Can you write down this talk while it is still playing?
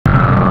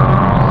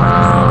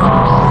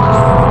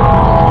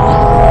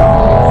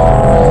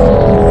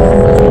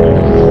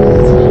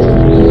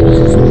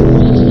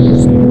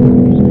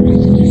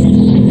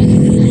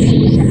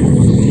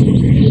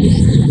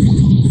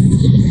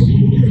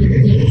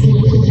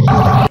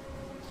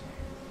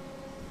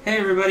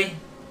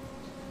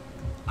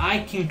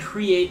can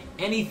create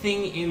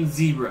anything in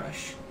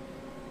Zbrush.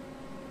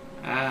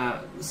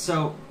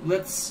 So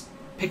let's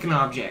pick an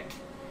object.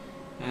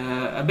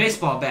 A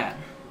baseball bat.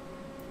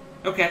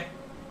 Okay.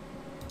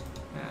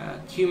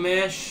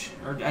 QMesh,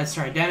 or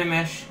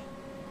Dynamesh.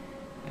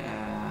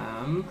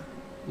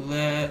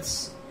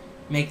 Let's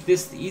make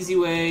this the easy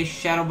way.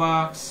 Shadow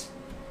box.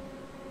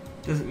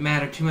 Doesn't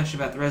matter too much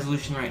about the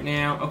resolution right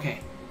now. Okay.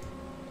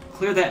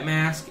 Clear that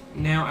mask.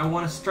 Now I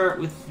want to start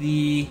with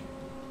the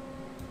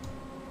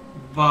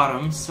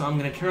bottom, so I'm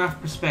going to turn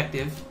off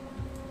perspective.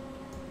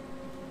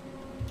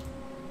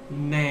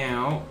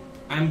 Now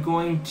I'm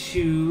going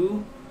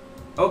to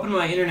open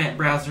my internet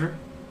browser,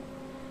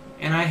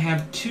 and I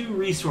have two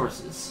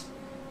resources,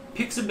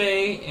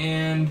 Pixabay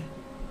and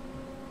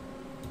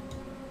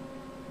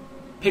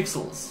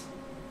Pixels.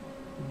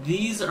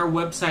 These are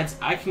websites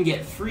I can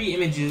get free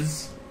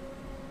images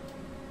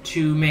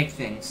to make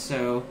things.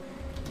 So,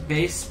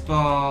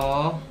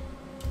 baseball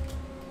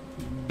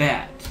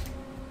bat.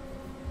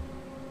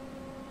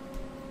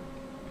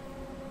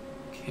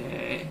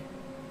 Okay.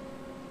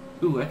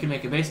 Ooh, I can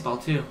make a baseball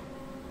too.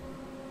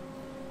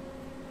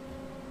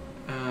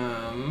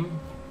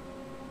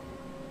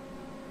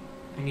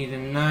 I need a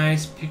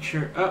nice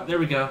picture. Oh, there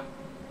we go.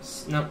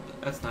 Nope,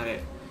 that's not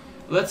it.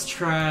 Let's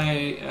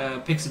try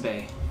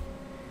Pixabay.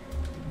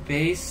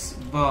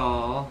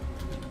 Baseball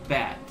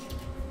bat.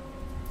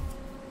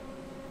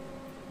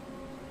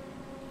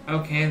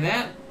 Okay,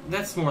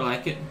 that's more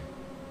like it.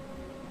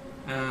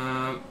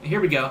 Here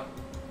we go.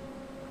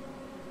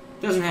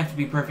 Doesn't have to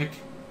be perfect.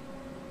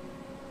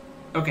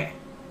 Okay.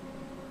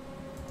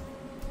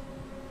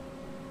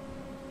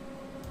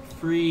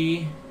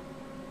 Free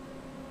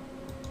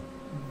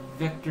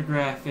vector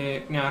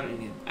graphic. No, I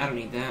don't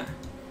need that.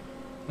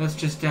 Let's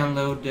just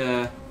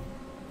download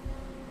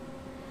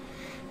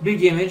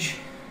big image.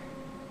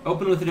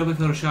 Open with Adobe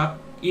Photoshop.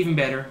 Even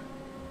better.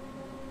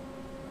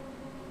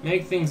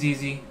 Make things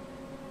easy.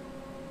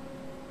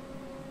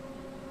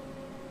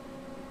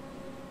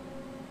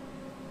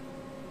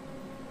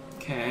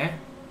 Okay.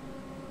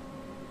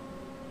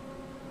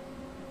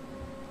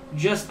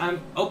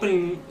 I'm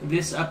opening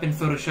this up in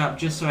Photoshop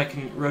just so I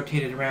can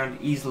rotate it around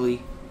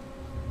easily.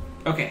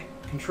 Okay,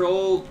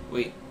 Control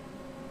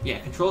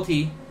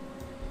T,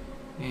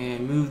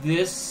 and move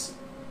this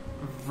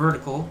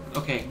vertical.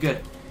 Okay,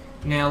 good.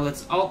 Now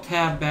let's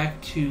Alt-Tab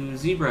back to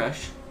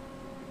ZBrush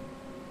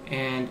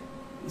and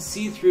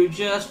see through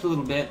just a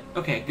little bit.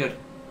 Okay, good.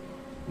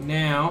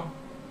 Now,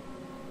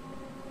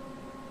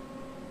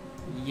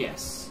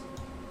 yes.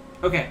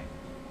 Okay.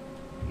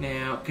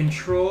 Now,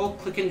 Control,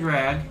 click and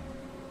drag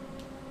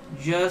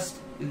just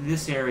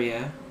this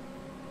area.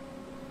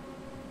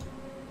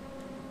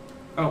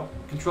 Oh,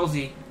 Control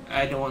Z.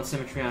 I don't want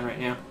symmetry on right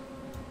now.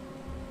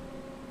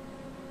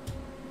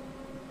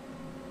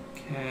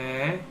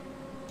 Okay.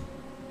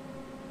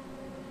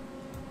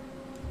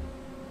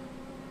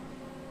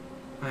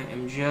 I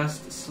am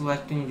just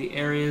selecting the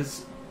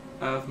areas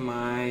of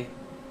my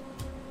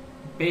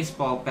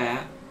baseball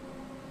bat,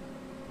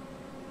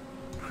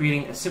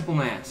 creating a simple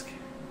mask.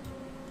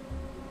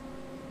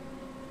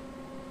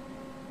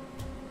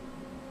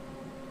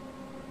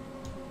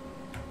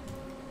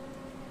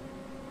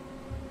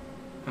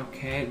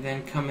 Okay,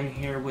 then come in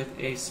here with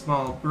a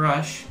small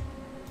brush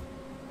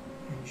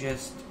and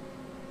just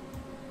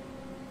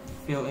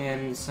fill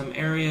in some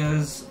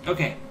areas.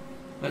 Okay,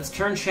 let's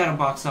turn shadow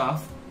box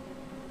off.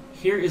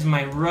 Here is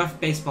my rough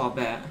baseball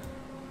bat.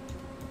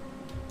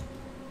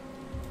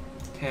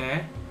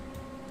 Okay,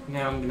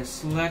 now I'm going to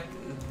select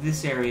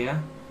this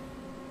area,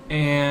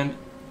 and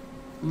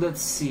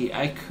let's see,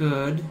 I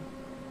could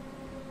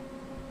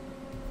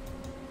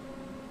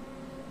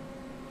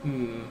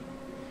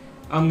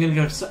I'm going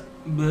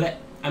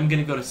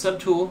to go to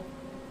Subtool,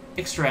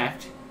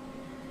 Extract,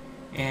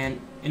 and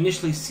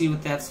initially see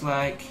what that's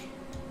like.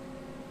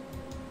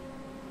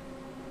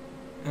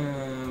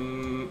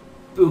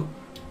 Ooh,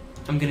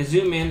 I'm going to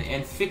zoom in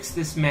and fix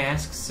this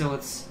mask so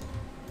it's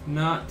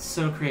not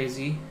so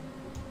crazy.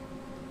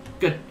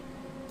 Good.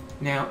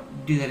 Now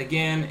do that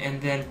again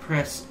and then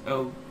press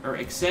O or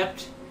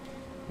Accept.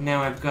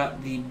 Now I've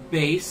got the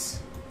base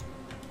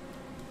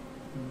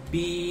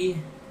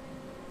BIN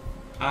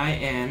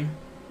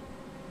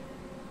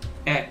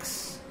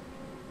X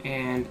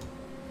and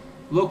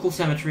local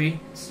symmetry,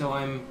 so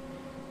I'm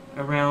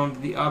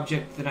around the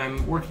object that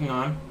I'm working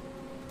on,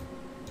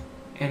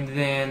 and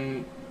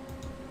then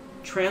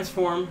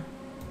transform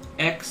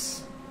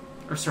X,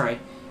 or sorry,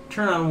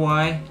 turn on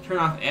Y, turn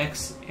off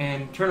X,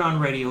 and turn on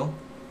radial,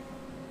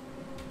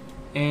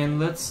 and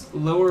let's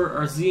lower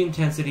our Z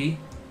intensity.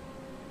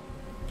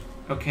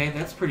 Okay,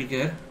 that's pretty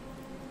good.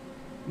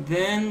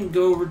 Then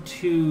go over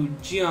to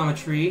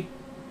geometry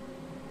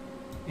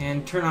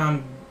and turn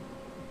on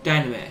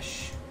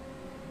Dynamesh.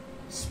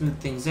 Smooth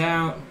things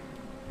out.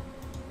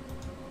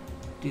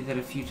 Do that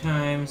a few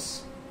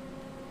times.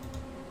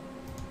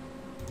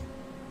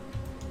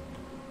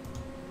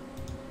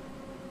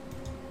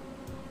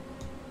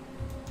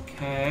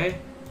 Okay.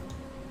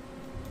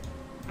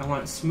 I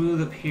want it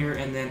smooth up here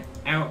and then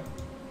out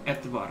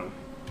at the bottom.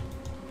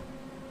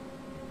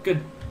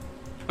 Good.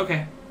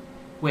 Okay.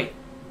 Wait.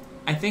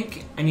 I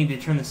think I need to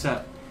turn this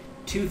up.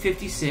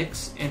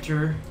 256,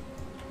 enter.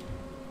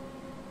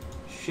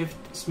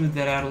 Shift, smooth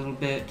that out a little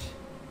bit.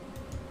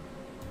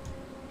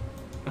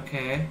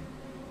 Okay.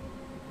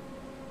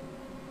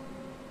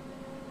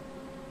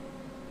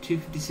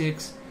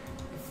 256,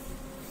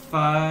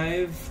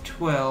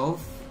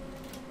 512.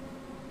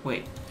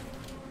 Wait.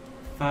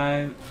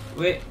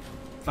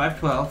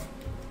 512.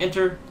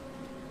 Enter.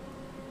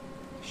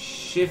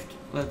 Shift,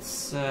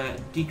 let's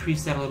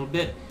decrease that a little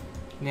bit.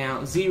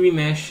 Now, Z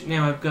remesh.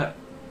 Now I've got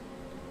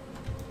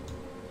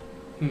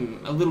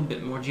a little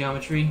bit more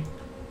geometry.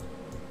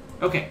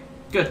 Okay,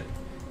 good.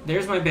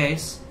 There's my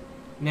base.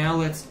 Now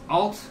let's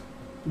Alt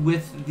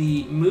with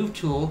the Move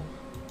tool,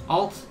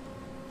 Alt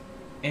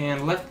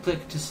and left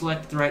click to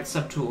select the right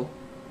subtool.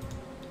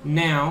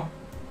 Now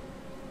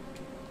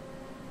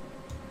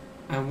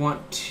I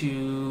want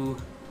to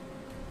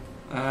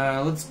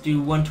let's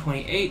do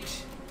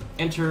 128.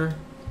 Enter.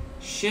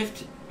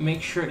 Shift,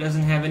 make sure it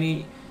doesn't have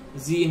any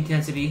Z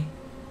intensity,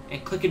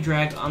 and click and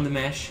drag on the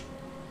mesh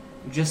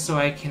just so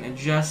I can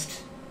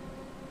adjust.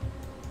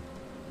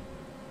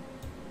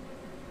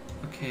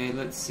 Okay,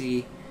 let's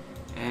see.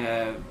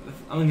 I'm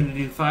going to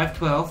do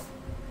 512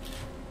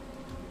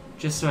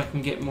 just so I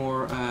can get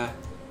more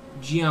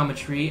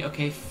geometry.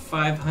 Okay,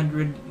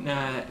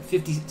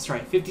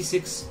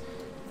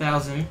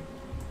 56,000.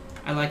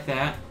 I like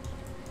that.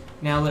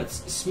 Now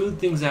let's smooth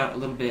things out a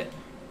little bit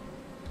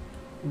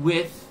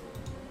with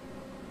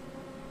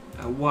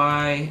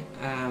Y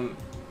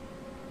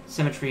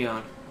symmetry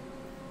on.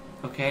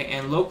 Okay,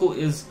 and local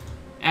is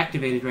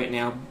activated right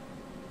now.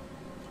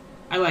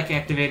 I like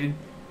activated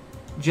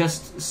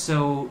just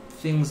so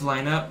things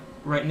line up.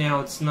 Right now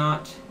it's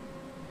not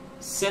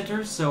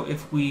center, so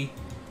if we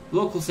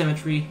local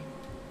symmetry,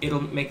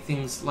 it'll make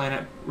things line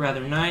up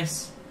rather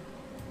nice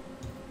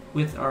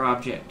with our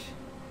object.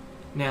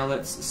 Now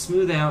let's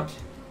smooth out.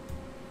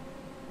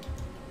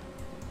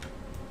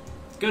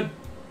 Good.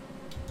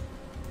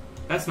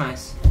 That's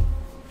nice.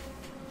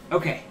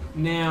 Okay,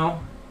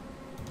 now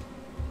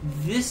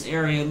this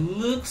area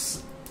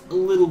looks a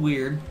little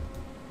weird,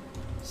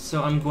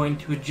 so I'm going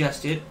to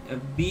adjust it. A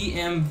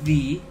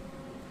BMV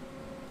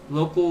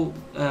local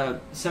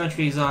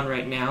symmetry is on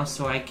right now,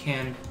 so I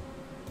can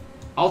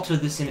alter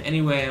this in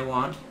any way I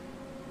want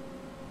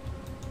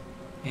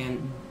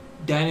and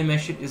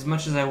dynamesh it as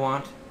much as I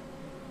want.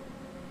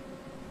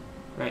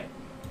 Right.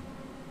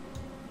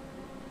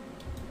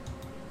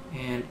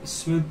 And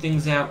smooth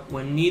things out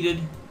when needed.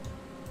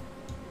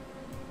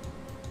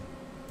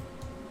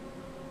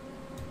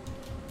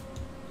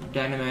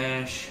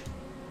 Dynamesh.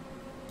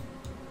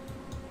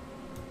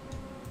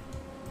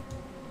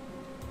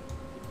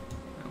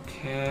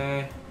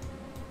 Okay.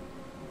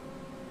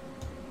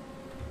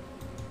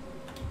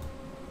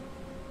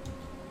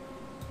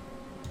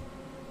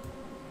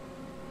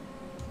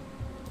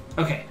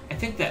 Okay, I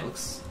think that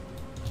looks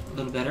a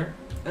little better.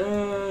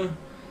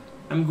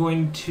 I'm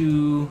going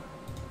to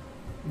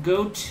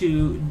go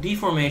to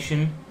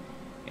deformation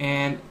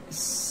and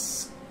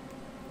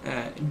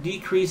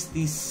decrease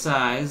the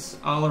size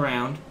all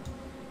around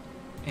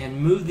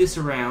and move this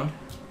around.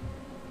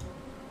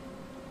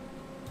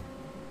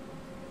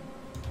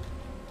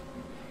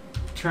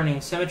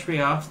 Turning symmetry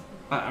off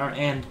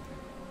and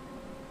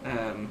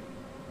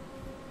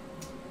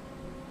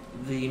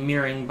the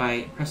mirroring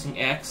by pressing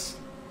X,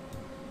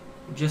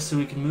 just so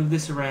we can move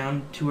this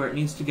around to where it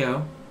needs to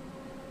go.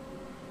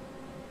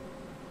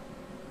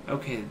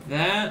 Okay,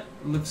 that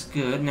looks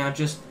good. Now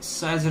just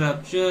size it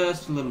up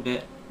just a little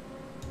bit.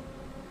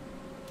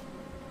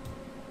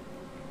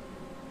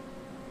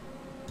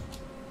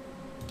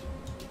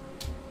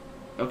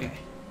 Okay.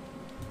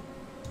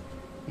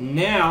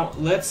 Now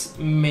let's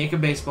make a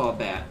baseball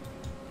bat.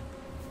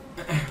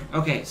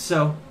 Okay,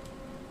 so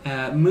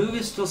move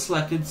is still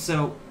selected,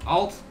 so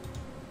Alt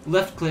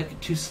left click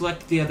to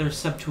select the other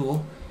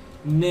subtool.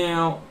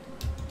 Now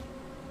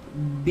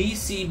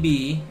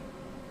BCB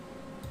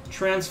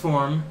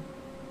transform,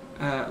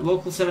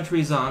 local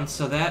symmetry is on,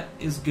 so that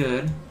is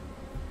good.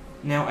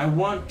 Now I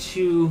want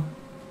to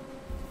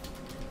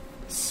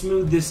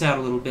smooth this out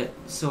a little bit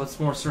so it's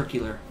more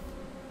circular.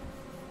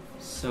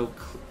 So,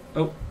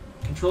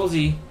 Control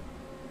Z,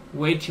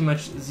 way too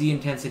much Z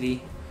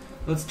intensity.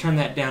 Let's turn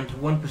that down to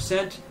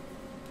 1%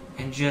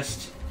 and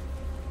just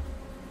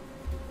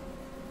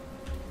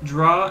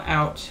draw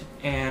out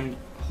and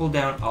hold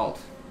down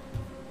Alt.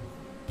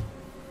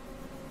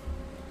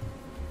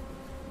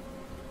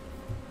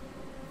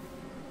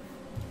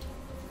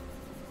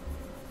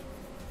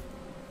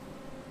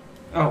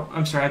 Oh,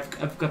 I'm sorry,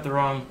 I've got the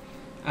wrong.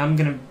 I'm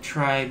gonna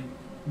try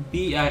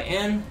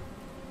BIN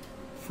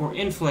for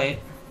inflate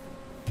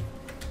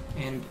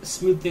and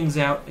smooth things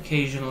out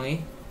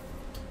occasionally.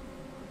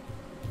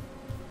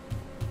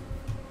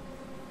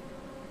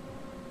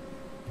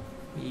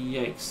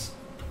 Yikes.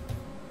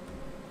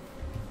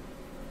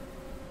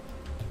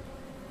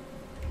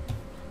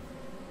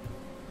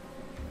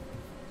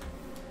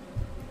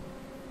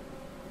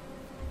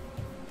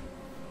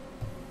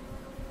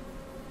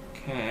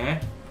 Okay.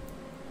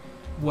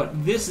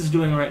 what this is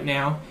doing right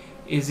now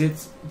is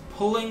it's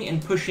pulling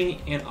and pushing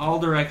in all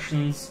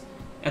directions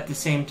at the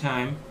same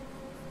time,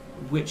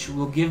 which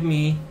will give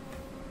me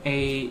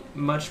a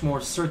much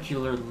more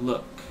circular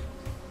look.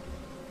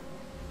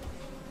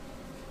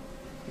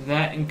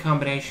 That, in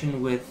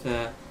combination with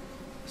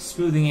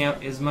smoothing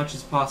out as much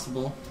as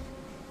possible,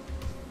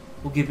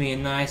 will give me a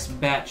nice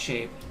bat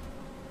shape.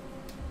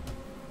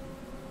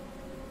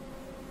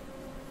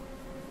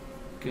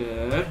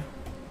 Good.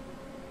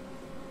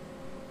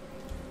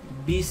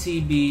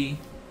 BCB.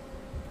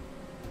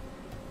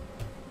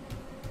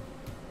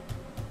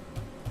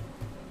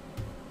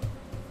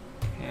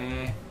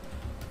 Okay.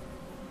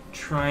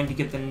 Trying to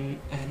get a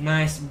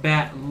nice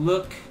bat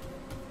look.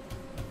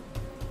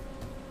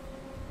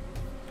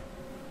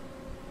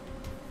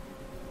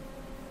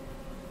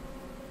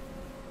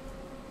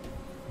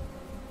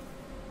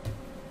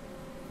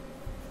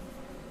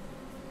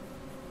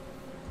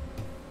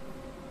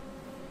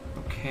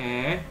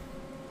 Okay,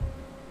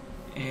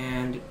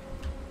 and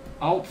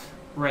Alt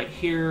right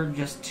here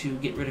just to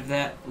get rid of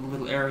that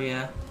little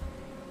area.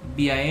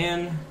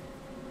 BIN.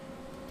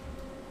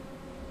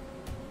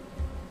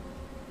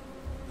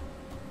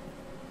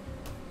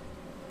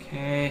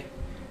 Okay,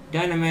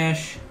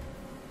 Dynamesh,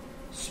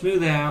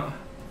 smooth out,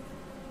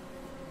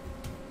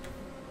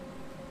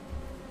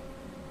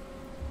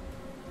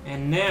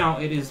 and now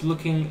it is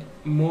looking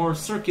more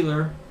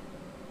circular,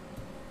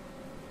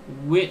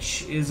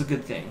 which is a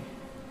good thing.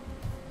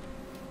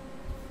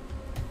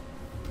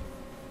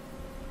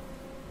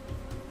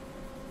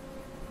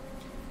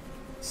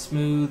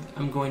 Smooth.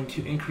 I'm going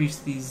to increase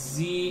the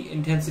Z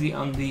intensity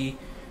on the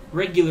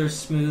regular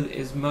smooth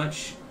as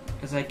much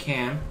as I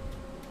can.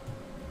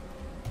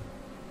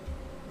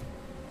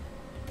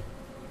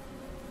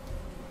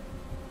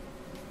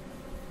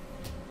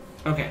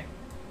 Okay.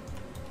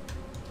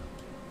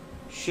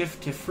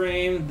 Shift to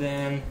frame,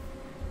 then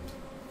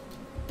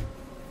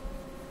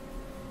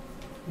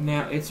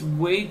now it's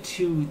way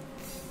too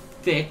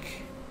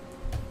thick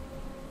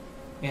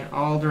in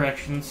all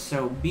directions,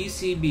 so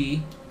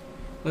BCB.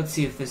 Let's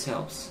see if this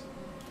helps.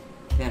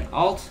 Then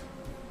Alt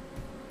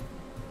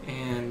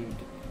and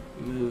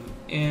move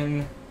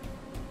in.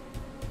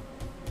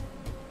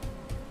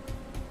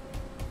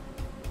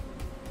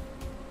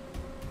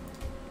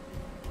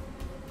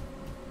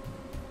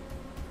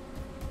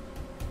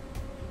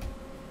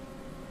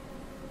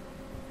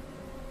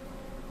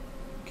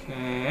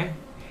 Okay.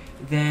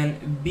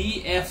 Then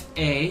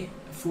BFA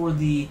for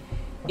the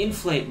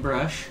inflate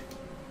brush.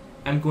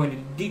 I'm going to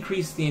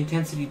decrease the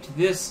intensity to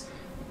this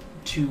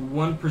to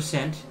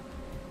 1%,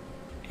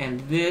 and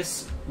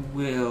this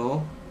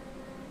will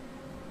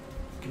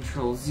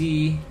Control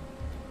Z,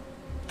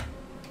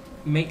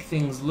 make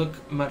things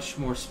look much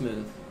more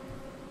smooth.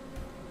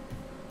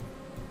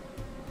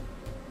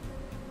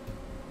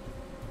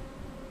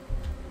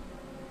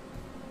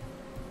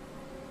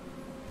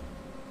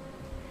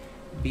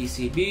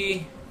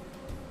 BCB,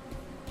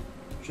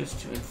 just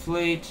to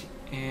inflate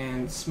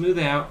and smooth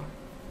out.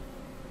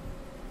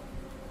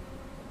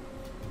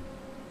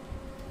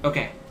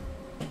 Okay.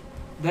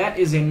 That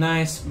is a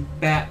nice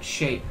bat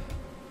shape.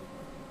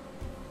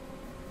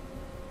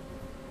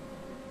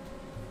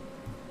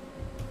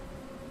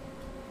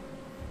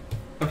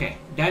 Okay,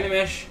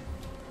 Dynamesh,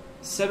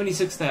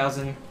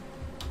 76,000.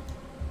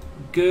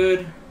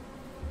 Good.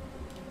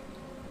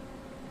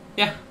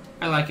 Yeah,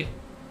 I like it.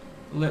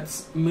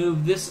 Let's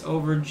move this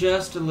over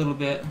just a little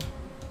bit.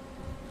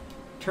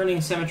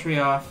 Turning symmetry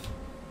off.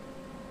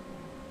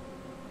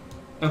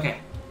 Okay.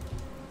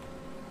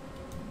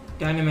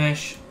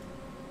 Dynamesh.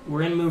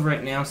 We're in move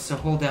right now, so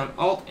hold down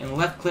Alt and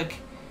left click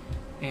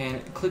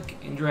and click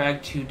and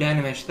drag to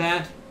Dynamesh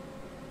that.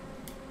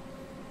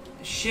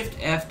 Shift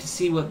F to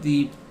see what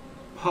the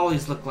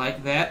polys look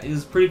like. That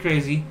is pretty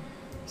crazy.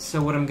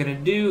 So what I'm going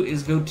to do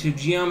is go to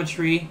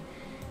Geometry,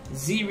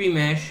 Z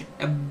Remesh,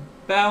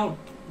 about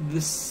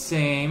the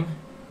same.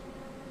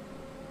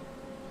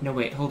 No,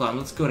 wait, hold on.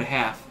 Let's go to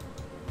half.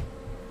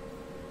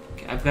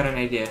 Okay, I've got an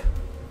idea.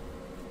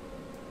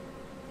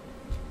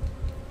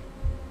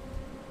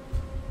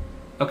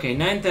 Okay,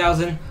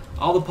 9,000.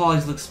 All the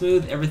polys look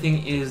smooth.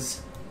 Everything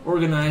is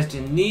organized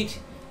and neat.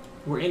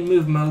 We're in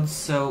move mode,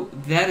 so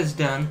that is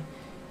done.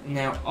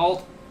 Now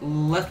Alt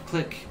left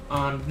click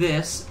on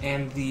this,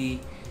 and the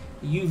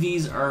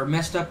UVs are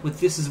messed up with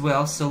this as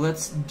well. So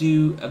let's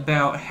do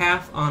about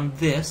half on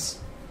this.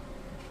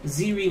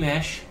 Z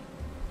Remesh,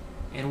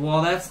 and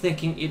while that's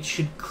thinking, it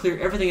should clear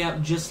everything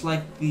out just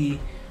like the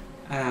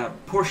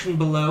portion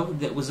below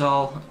that was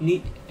all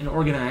neat and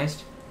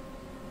organized.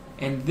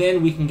 And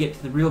then we can get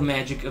to the real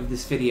magic of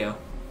this video.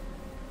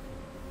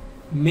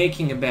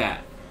 Making a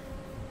bat.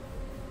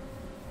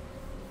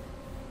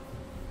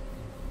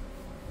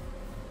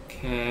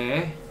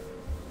 Okay.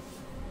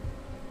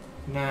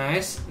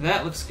 Nice.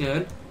 That looks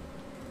good.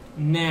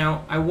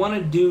 Now, I want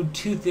to do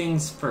two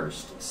things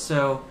first.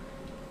 So,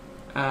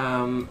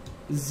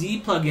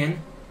 Z plugin,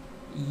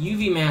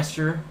 UV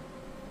master.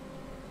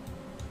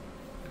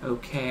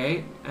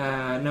 Okay.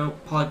 No,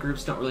 poly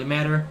groups don't really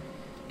matter.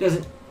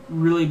 Doesn't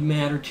really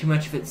matter too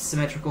much if it's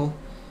symmetrical.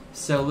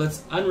 So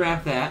let's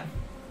unwrap that.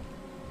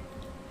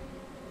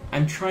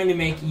 I'm trying to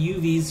make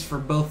UVs for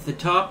both the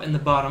top and the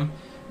bottom,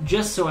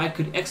 just so I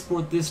could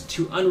export this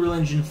to Unreal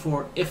Engine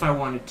 4 if I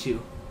wanted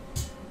to.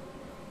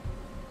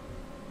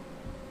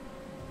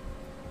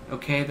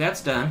 Okay,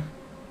 that's done.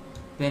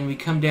 Then we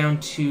come down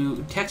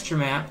to Texture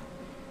Map,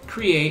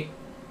 Create,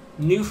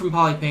 New from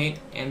Polypaint,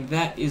 and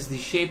that is the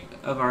shape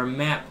of our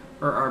map,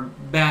 or our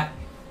bat,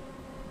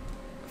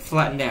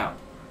 flattened out.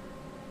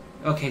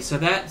 Okay, so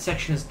that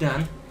section is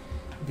done.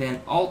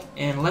 Then Alt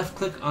and left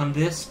click on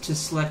this to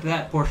select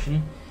that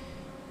portion.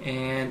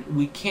 And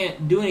we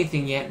can't do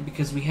anything yet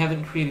because we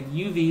haven't created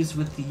UVs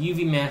with the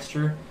UV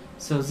Master.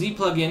 So Z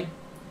plugin,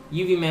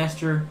 UV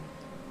Master,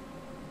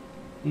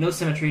 no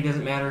symmetry,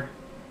 doesn't matter,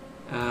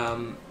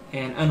 and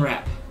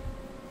unwrap.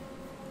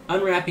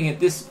 Unwrapping at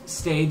this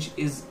stage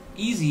is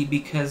easy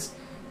because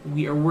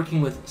we are working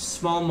with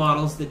small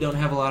models that don't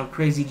have a lot of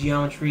crazy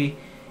geometry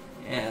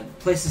and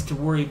places to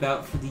worry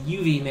about for the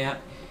UV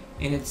map,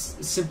 and it's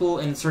simple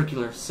and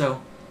circular.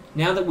 So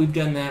now that we've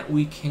done that,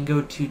 we can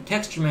go to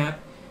Texture Map,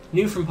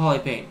 New from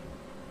Polypaint.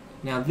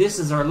 Now this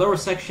is our lower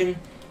section,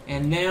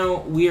 and now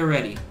we are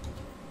ready.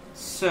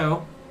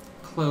 So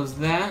close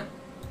that,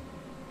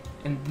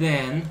 and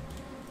then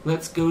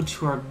let's go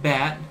to our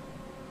bat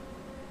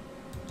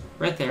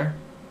right there.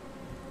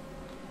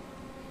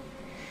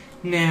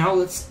 Now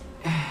let's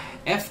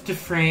F to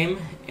frame,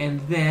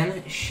 and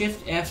then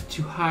Shift F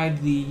to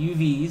hide the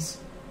UVs,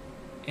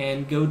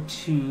 and go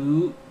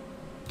to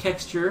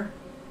Texture,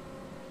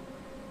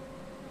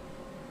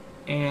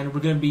 and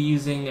we're going to be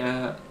using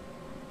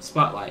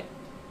Spotlight.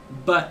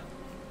 But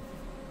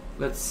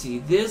let's see,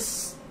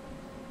 this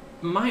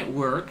might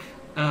work,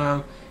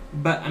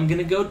 but I'm going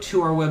to go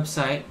to our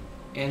website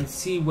and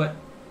see what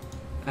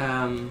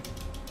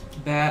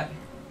bat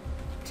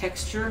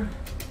texture,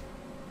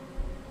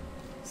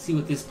 see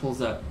what this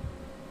pulls up.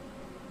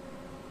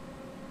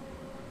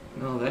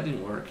 No, that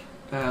didn't work.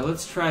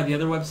 Let's try the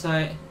other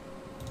website.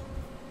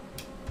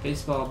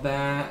 Baseball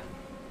bat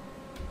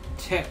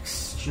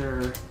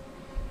texture.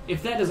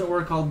 If that doesn't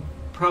work, I'll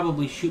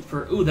probably shoot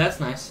for... Ooh,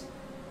 that's nice.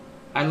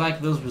 I like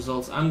those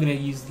results. I'm going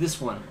to use this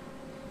one.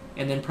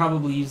 And then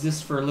probably use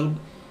this for a little...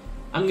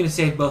 I'm going to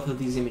save both of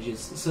these images.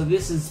 So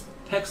this is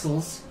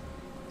Pexels.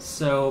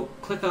 So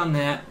click on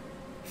that.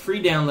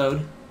 Free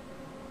download.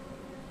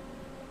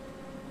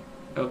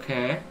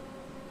 Okay.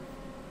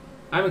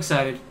 I'm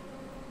excited.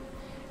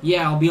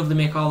 Yeah, I'll be able to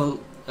make all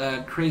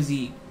the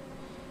crazy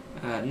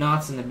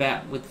knots in the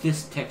bat with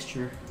this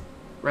texture.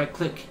 Right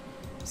click.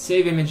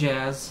 Save image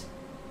as.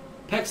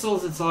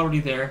 Pexels, it's already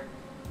there.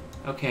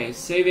 Okay,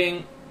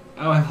 saving.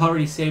 Oh, I've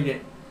already saved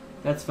it.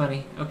 That's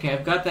funny. Okay,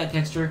 I've got that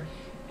texture,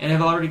 and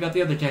I've already got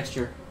the other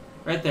texture.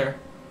 Right there.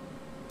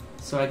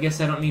 So I guess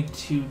I don't need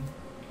to...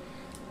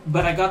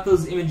 But I got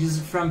those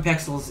images from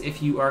Pexels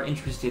if you are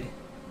interested.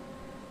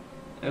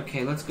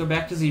 Okay, let's go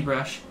back to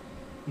Zbrush.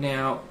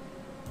 Now,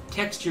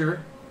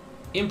 texture,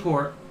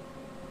 import,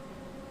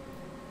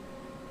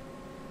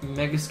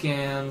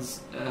 Megascans,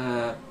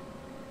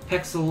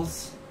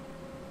 Pexels.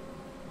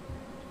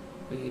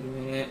 Wait a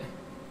minute.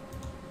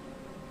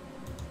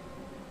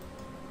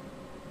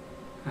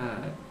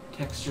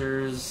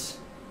 Textures.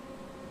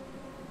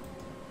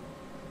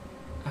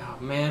 Oh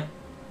man,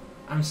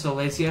 I'm so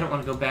lazy. I don't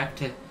want to go back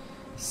to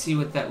see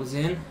what that was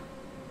in,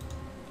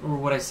 or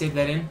what I saved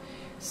that in.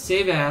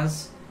 Save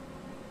as.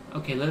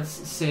 Okay, let's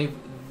save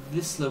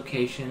this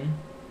location.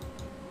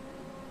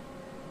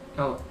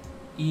 Oh,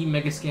 E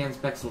Megascans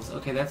Pexels.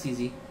 Okay, that's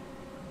easy.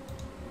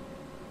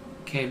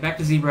 Okay, back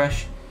to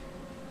ZBrush.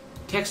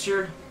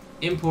 Texture,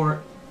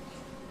 import.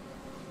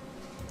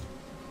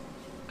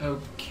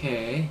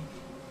 Okay,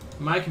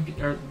 my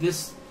computer, or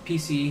this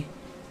PC,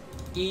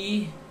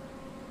 E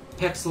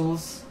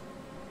Pexels.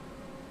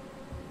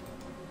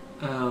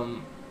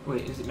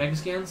 Wait, is it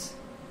Megascans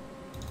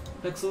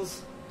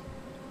Pexels?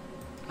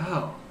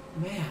 Oh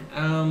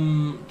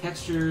man,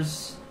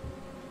 textures.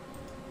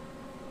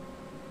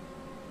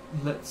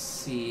 Let's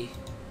see.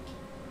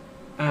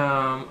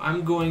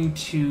 I'm going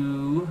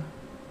to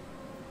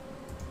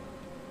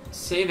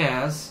save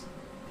as,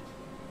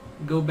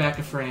 go back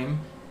a frame,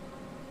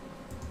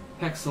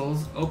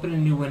 Pexels, open a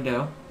new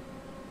window.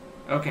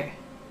 Okay.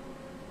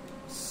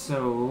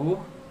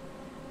 So,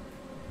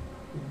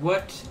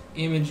 what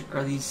image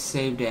are these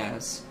saved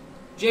as?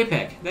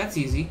 JPEG, that's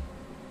easy.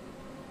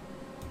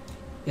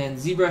 Then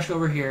ZBrush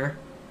over here.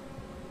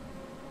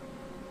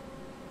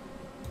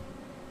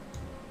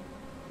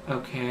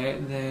 Okay,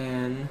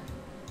 then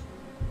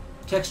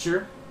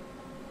texture,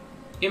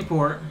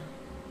 import,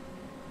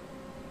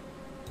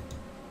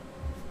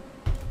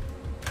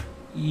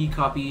 E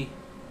copy,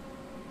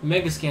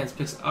 Megascans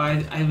Pixel.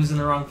 I was in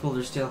the wrong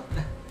folder still.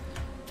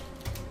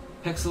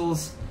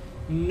 Pexels,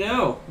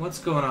 no, what's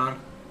going on?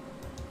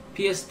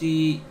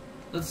 PSD,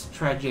 let's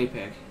try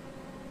JPEG.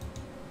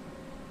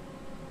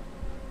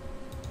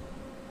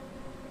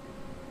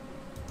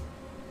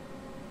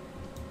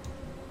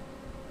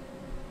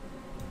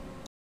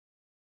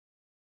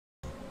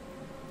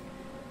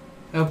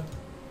 Oh,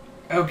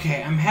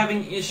 Okay, I'm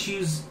having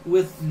issues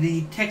with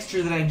the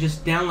texture that I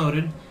just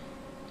downloaded.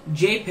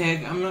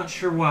 JPEG, I'm not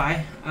sure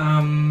why.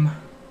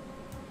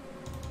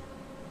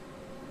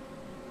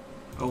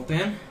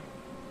 Open.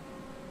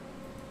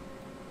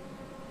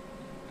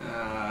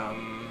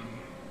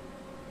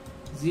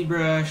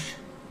 Zbrush.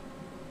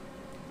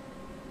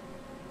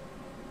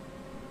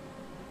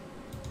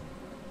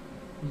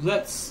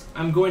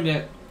 I'm going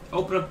to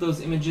open up those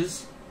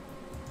images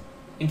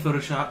in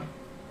Photoshop.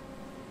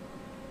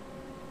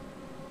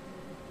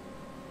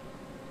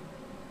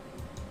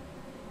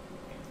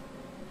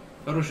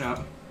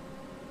 Photoshop.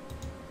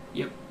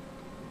 Yep.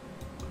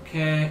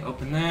 Okay,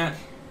 open that.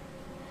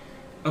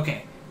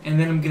 Okay, and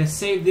then I'm going to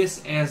save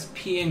this as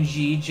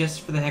PNG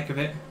just for the heck of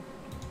it.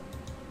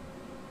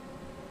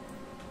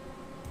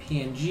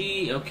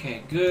 PNG,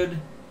 okay, good.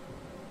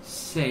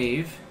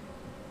 Save.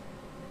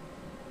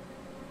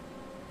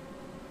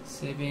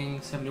 Saving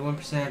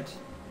 71%.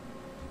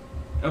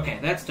 Okay,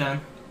 that's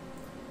done.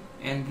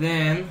 And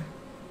then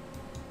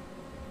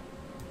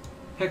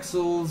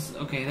pixels,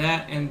 okay,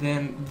 that, and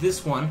then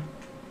this one.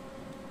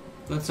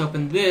 Let's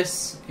open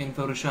this in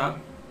Photoshop.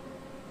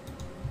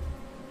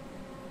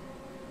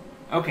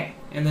 Okay,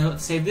 and then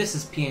let's save this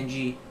as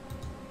PNG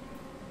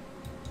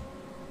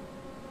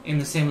in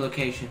the same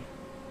location.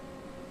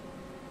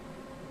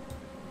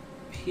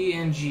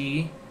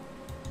 PNG.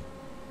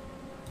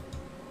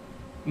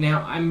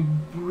 Now,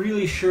 I'm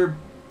really sure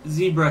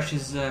Zbrush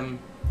is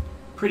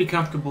pretty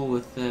comfortable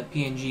with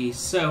PNG,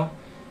 so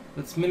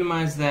let's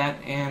minimize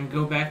that and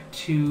go back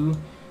to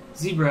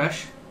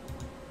Zbrush,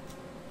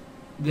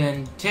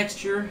 then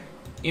texture,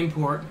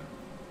 import,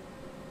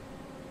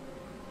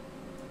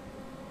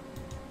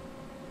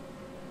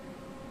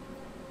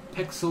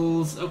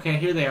 pixels, okay,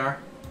 here they are.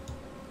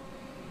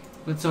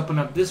 Let's open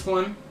up this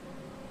one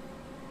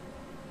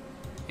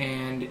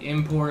and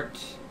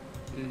import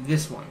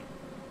this one.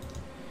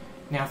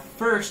 Now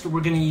first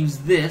we're going to use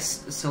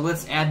this, so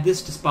let's add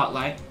this to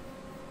Spotlight.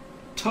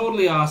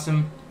 Totally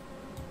awesome.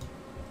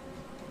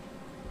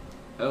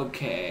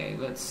 Okay,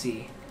 let's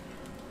see.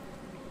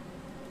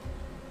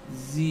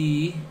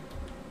 Z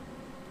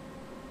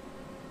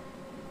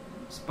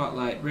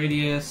Spotlight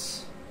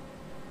radius.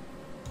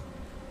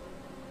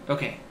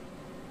 Okay,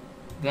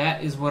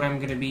 that is what I'm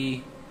going to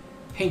be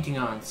painting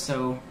on.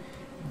 So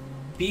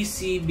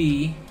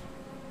BCB,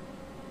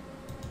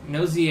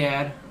 no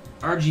Z-add,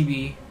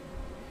 RGB,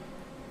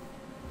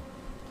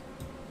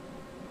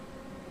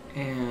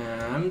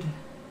 and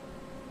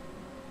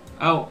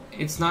oh,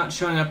 it's not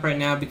showing up right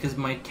now because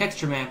my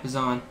texture map is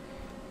on.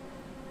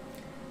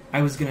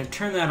 I was going to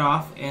turn that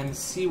off and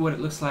see what it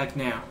looks like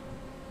now.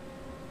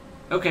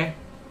 Okay,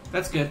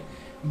 that's good.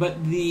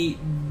 But the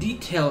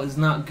detail is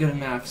not good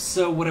enough.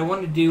 So what I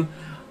want to do,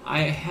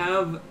 I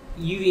have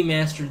UV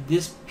mastered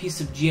this piece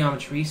of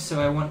geometry,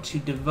 so I want to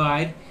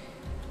divide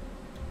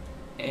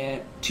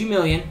at 2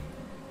 million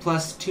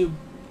plus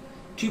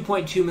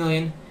 2.2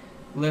 million.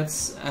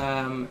 Let's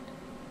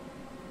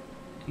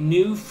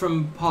new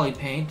from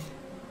Polypaint.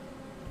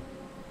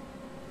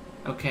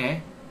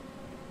 Okay.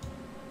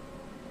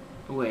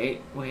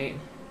 Wait.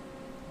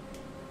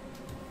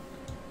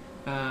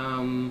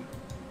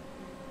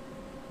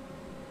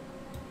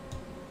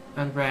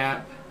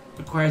 Unwrap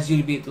requires you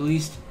to be at the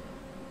least.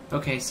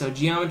 Okay, so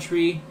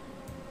geometry,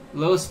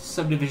 lowest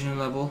subdivision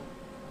level.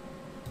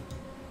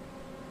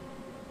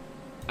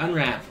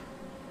 Unwrap.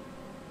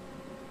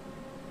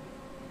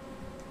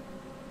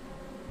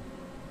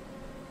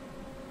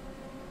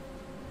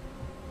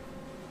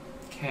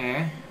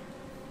 Okay.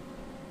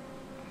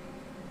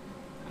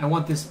 I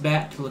want this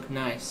bat to look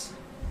nice.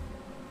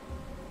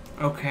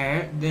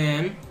 Okay,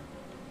 then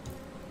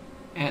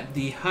at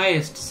the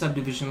highest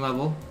subdivision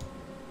level,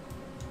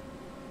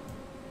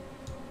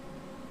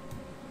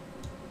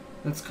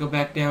 let's go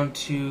back down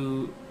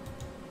to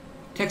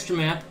texture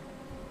map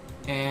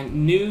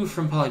and new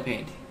from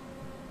Polypaint.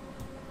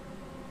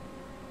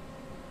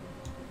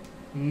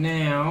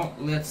 Now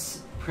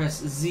let's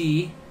press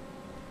Z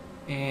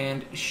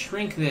and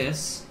shrink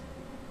this.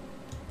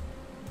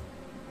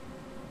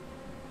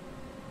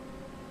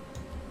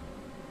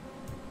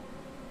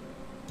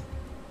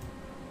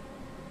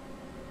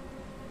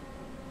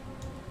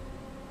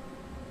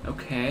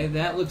 Okay,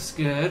 that looks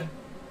good.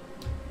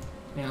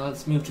 Now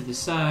let's move to the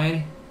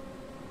side.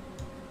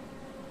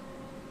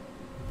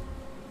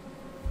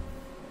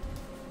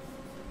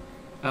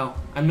 Oh,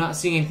 I'm not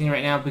seeing anything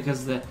right now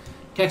because the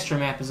texture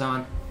map is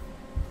on.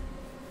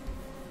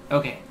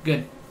 Okay,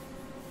 good.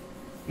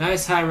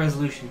 Nice high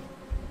resolution.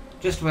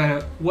 Just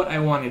about what I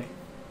wanted.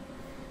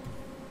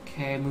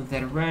 Okay, move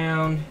that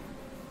around.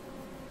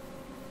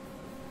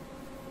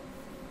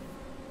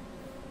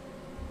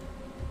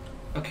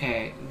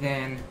 Okay,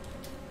 then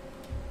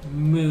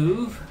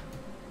move.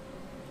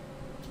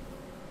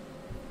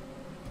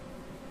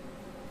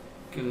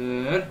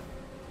 Good.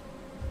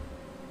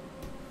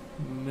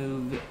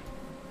 Move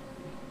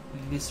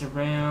this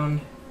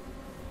around.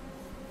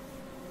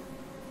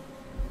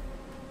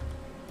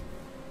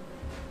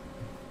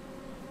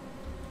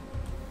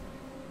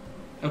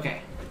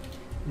 Okay.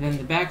 Then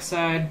the back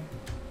side.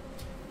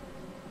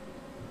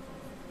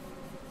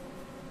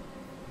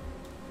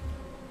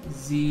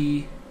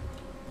 Z.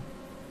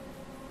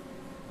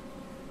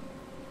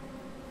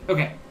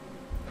 Okay.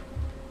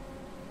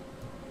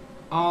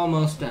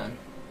 Almost done.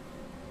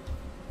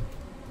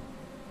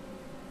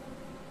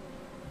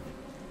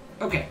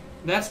 Okay,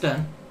 that's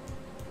done.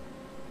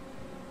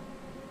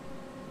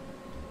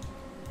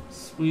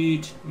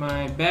 Sweet.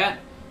 My bat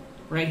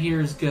right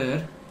here is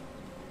good.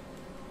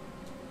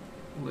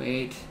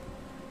 Wait.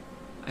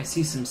 I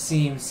see some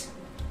seams.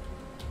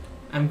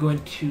 I'm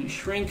going to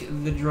shrink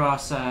the draw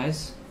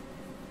size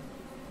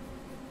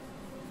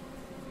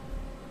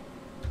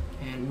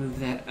and move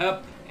that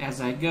up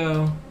as I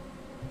go.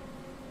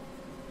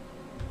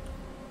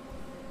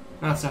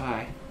 Not so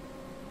high.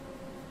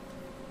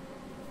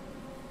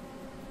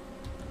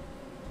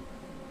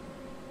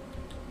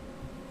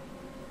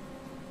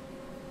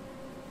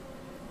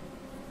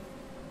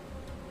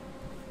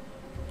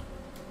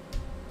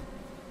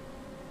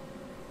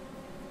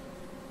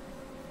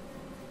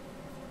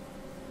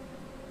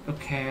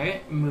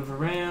 Okay, move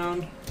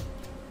around.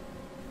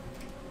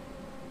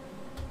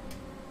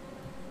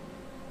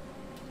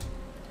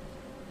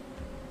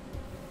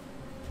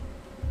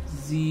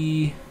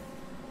 Z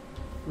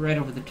right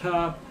over the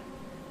top.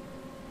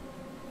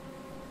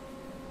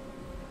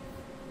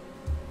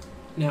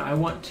 Now I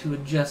want to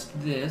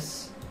adjust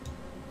this.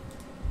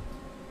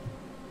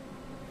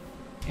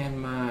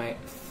 And my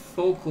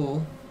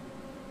focal,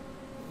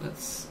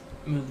 let's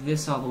move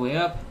this all the way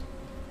up.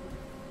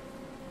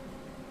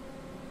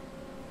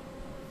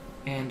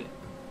 And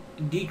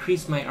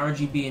decrease my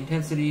RGB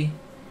intensity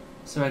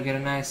so I get a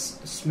nice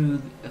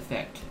smooth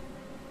effect.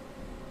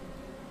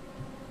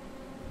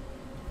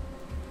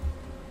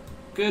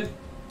 Good.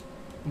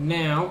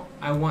 Now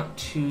I want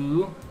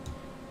to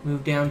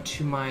move down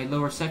to my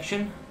lower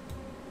section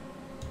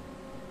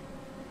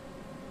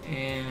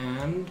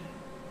and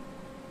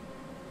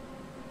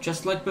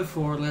just like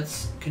before,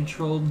 let's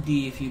Control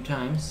D a few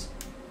times.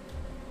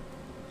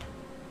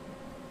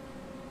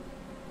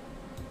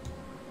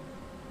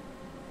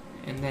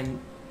 And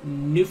then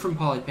new from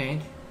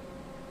Polypaint,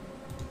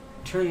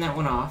 turn that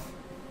one off,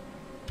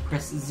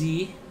 press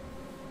Z,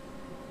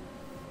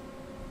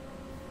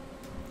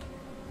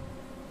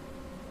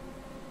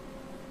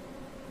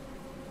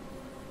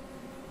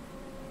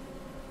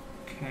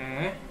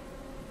 okay,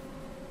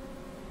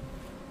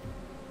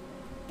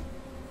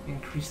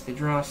 increase the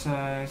draw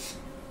size,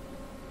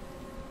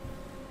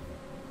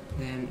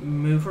 then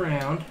move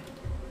around.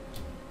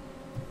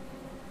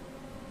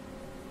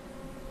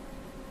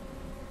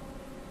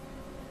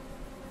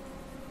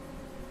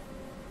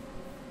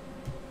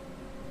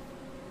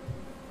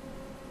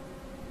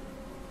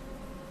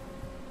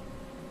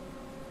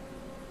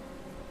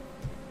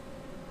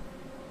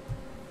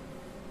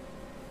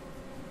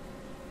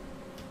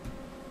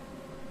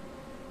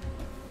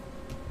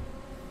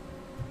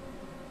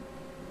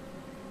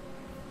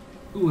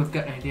 Ooh, I've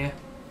got an idea.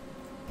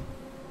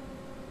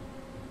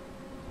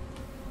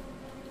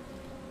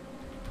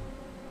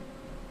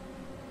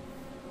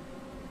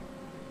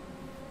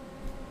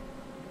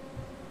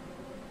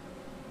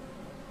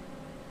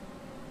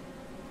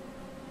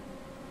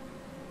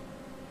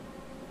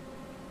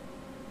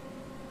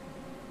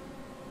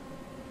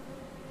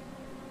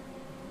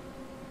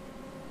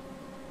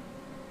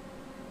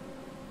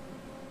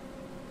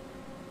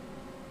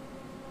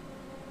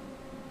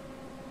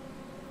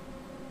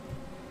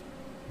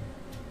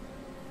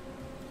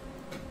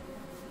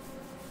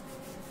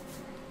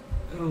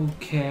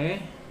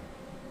 Okay.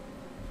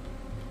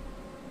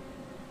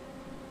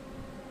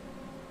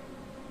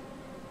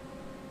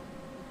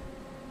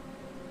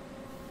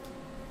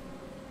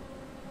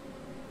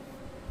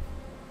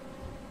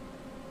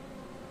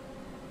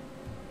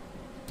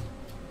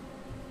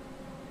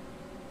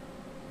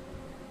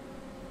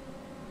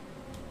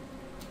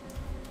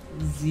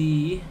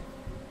 Z.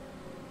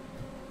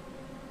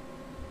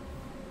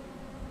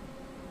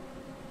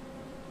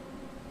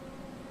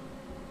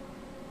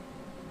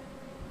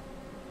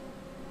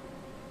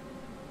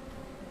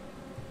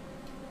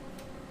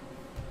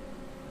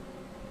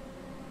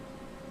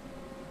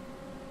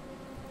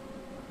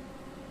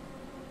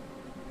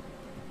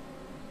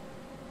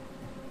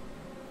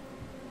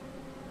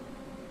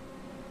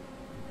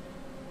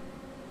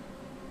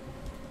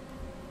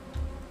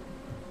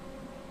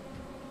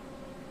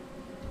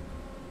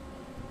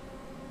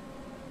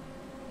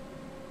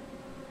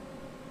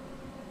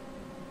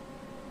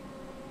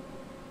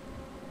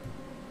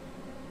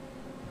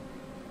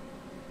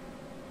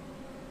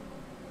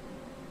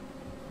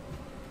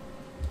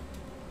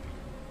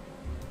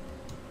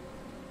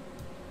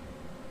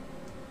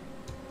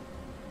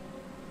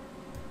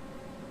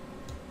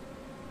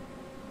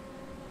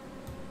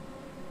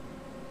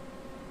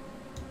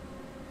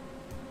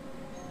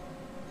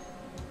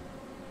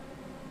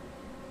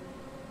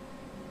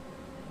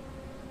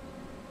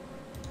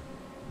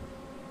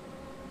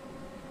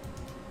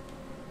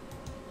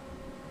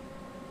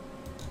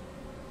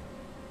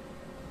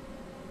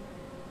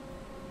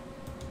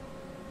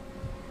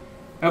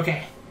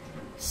 Okay,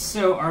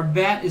 so our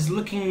bat is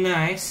looking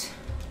nice.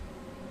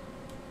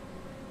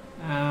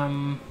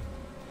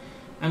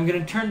 I'm going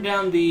to turn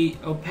down the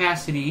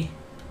opacity,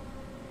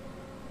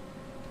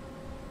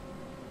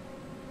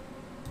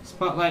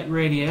 spotlight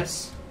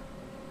radius.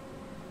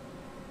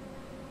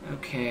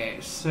 Okay,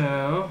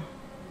 so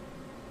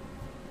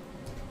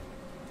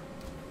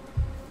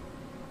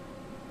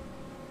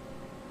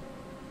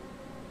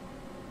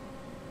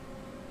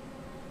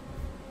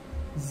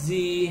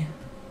Z,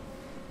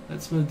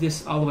 let's move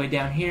this all the way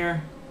down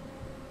here.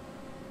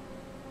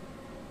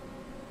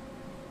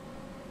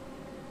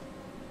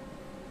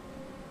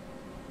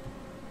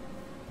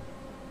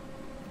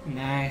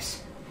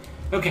 Nice.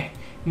 Okay,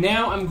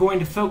 now I'm going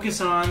to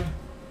focus on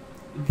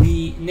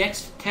the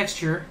next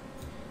texture.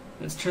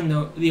 Let's turn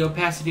the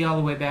opacity all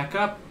the way back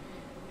up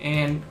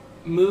and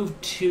move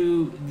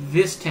to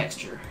this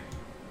texture.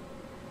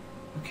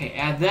 Okay,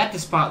 add that to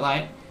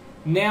Spotlight.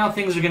 Now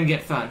things are going to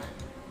get fun.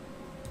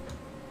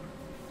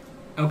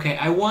 Okay,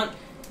 I want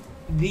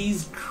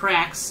these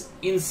cracks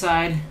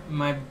inside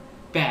my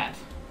bat.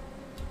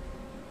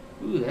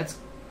 Ooh, that's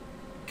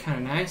kind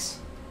of nice.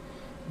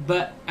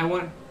 But I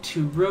want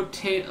to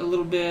rotate a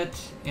little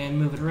bit and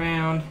move it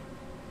around.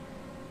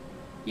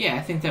 Yeah,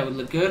 I think that would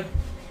look good.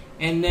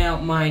 And now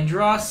my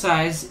draw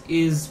size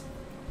is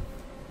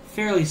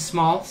fairly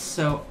small,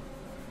 so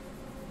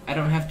I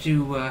don't have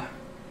to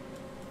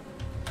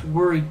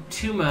worry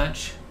too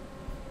much.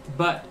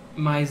 But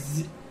my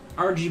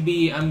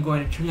RGB, I'm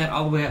going to turn that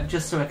all the way up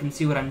just so I can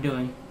see what I'm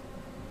doing.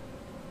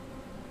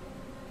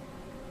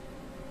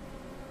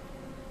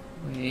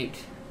 Wait.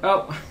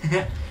 Oh,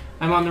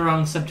 I'm on the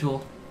wrong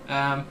subtool.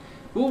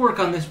 We'll work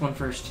on this one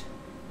first.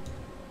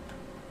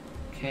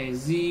 Okay,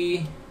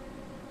 Z.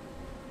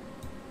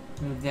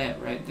 Move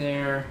that right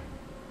there.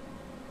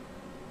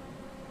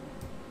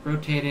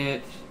 Rotate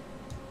it.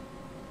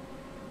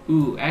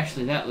 Ooh,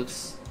 actually that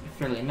looks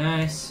fairly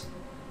nice.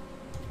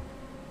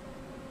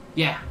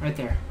 Yeah, right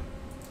there.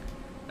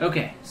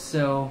 Okay,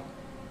 so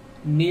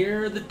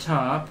near the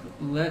top,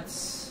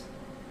 let's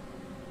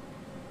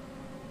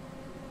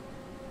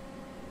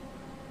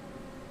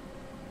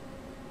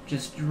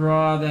just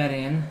draw that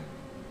in.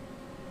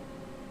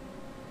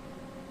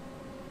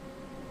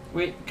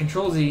 Wait,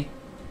 Control Z.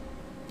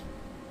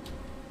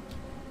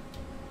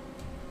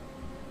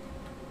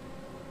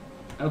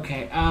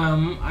 Okay,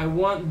 I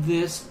want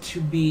this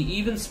to be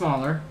even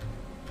smaller.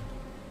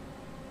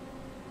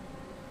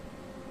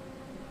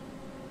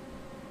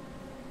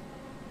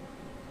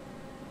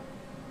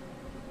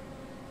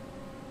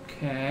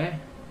 Okay.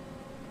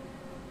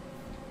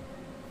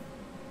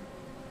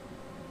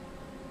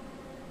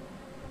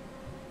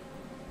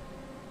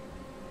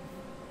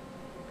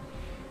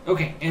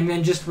 Okay, and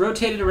then just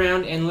rotate it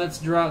around and let's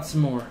draw out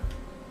some more.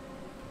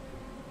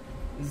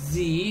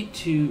 Z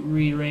to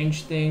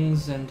rearrange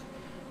things and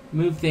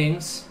move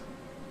things.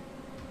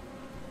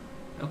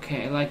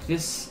 Okay, I like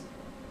this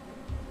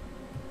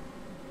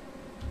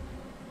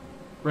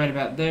right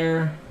about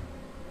there.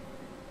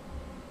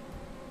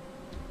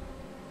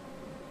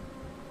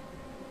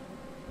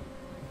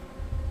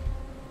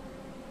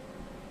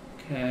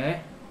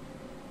 Okay.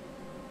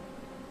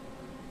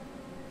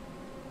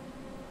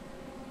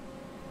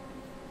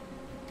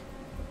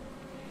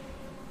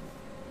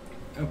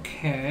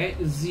 Okay,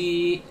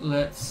 Z,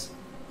 let's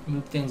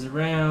move things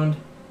around.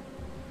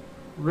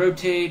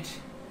 Rotate.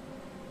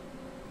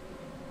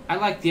 I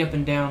like the up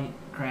and down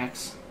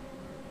cracks.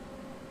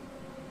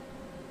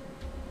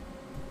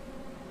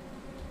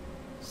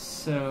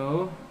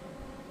 So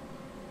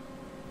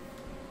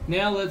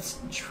now let's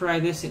try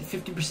this at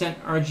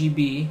 50%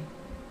 RGB.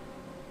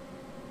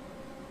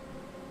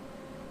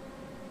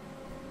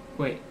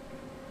 Wait.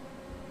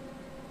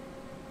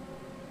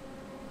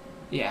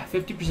 Yeah,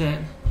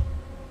 50%.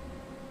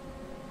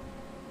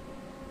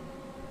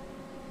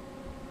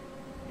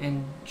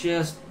 And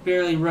just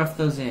barely rough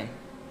those in.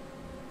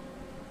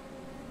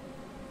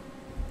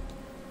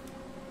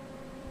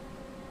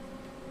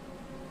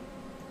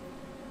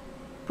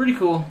 Pretty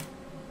cool.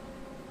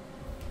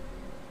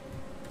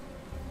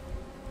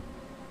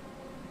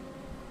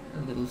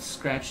 Little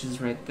scratches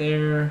right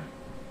there.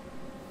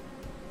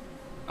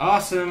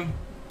 Awesome.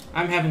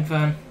 I'm having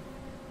fun.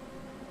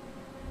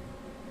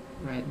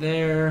 Right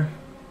there.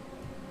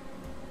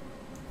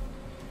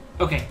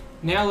 Okay,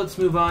 now let's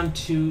move on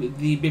to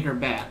the bigger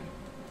bat.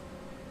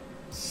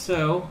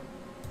 So,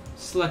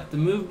 select the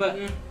move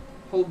button,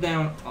 hold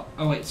down,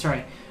 oh wait,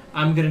 sorry.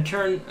 I'm going to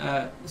turn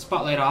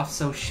Spotlight off,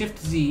 so Shift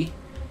Z,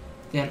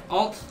 then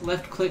Alt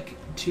left click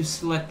to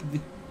select the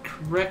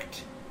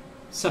correct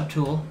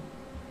subtool.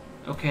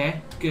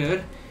 Okay,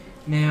 good.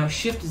 Now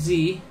Shift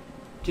Z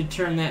to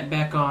turn that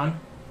back on,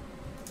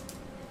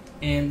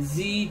 and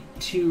Z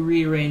to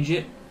rearrange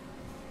it.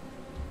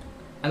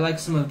 I like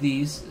some of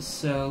these,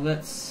 so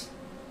let's,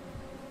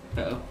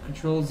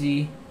 Control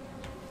Z.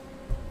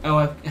 Oh,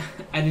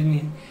 I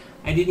didn't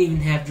even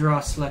have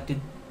draw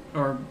selected,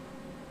 or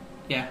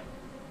yeah.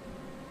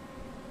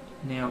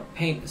 Now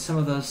paint some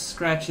of those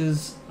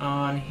scratches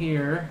on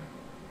here.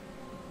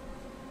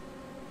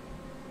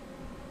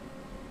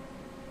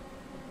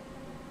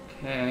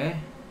 Okay.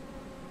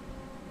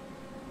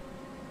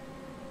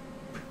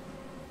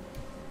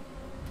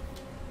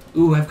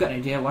 Ooh, I've got an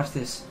idea. Watch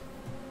this.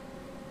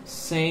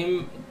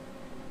 Same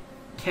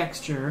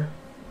texture,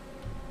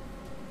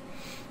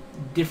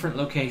 different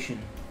location.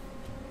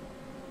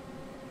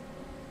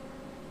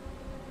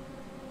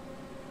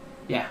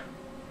 Yeah.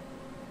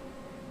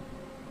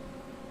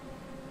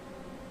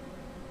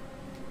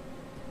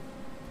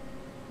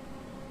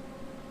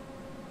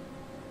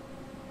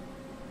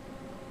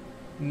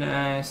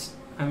 Nice.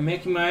 I'm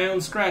making my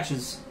own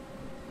scratches.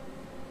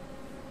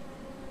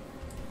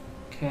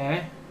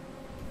 Okay.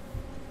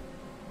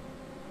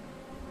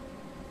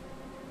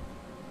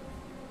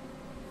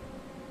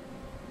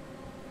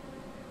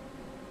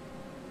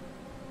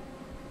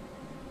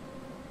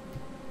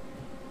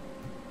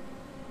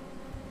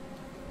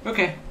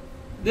 Okay.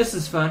 This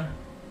is fun.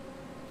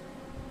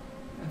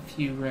 A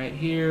few right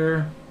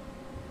here.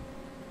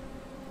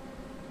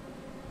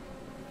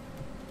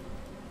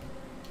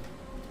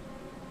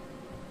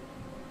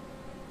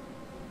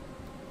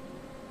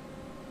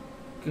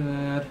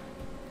 Good.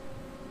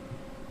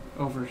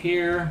 Over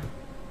here.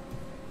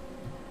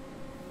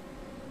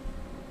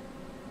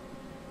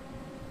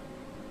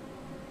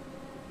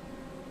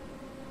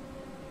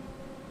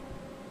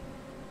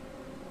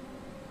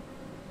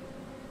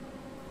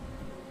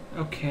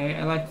 Okay,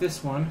 I like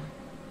this one.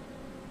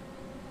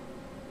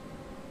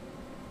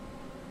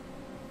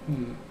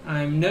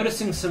 I'm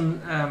noticing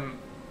some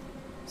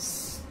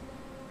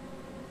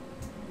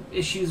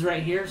issues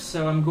right here,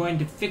 so I'm going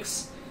to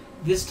fix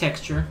this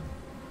texture.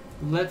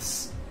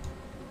 Let's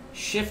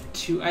shift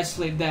to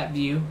isolate that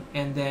view,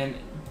 and then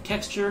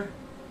texture,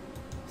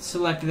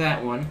 select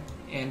that one,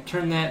 and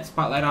turn that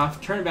spotlight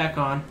off, turn it back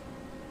on.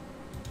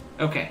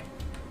 Okay.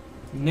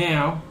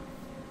 Now,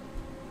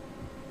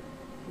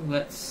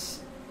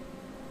 let's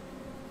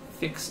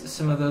fix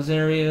some of those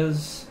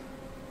areas.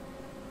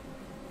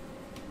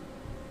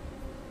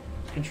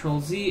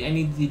 Control Z. I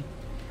need the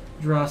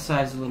draw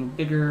size a little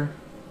bigger.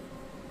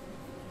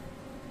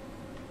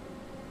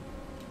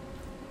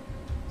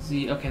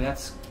 Z. Okay,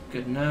 that's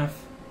good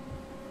enough.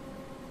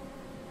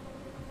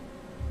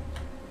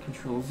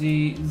 Control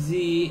Z.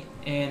 Z.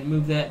 And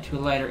move that to a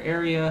lighter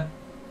area.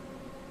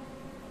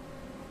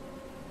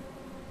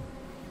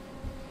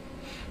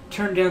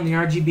 Turn down the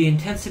RGB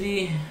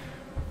intensity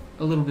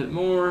a little bit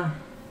more.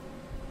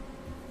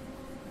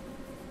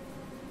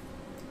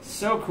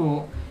 So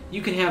cool.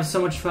 You can have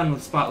so much fun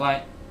with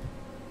Spotlight.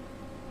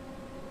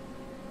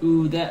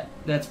 Ooh,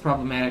 that's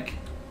problematic.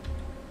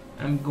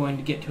 I'm going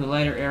to get to a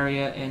lighter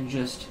area and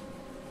just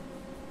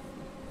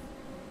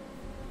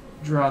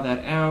draw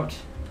that out.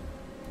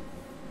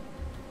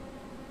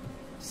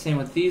 Same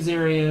with these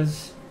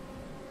areas.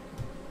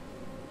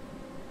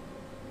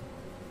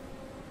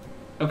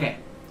 Okay,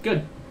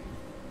 good.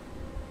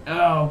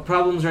 Oh,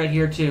 problems right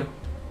here too.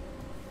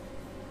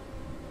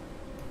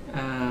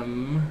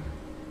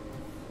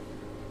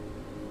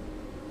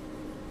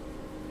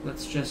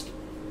 Let's just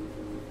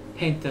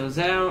paint those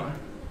out.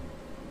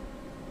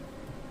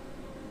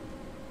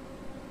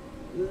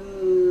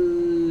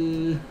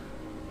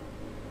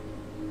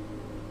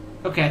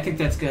 Okay, I think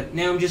that's good.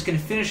 Now I'm just going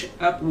to finish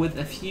up with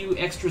a few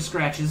extra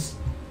scratches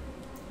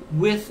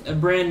with a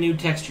brand new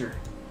texture.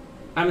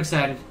 I'm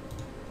excited.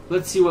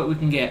 Let's see what we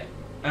can get.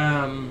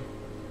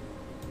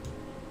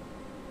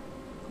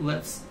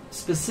 Let's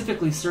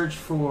specifically search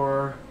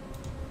for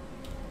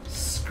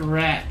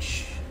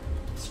scratches.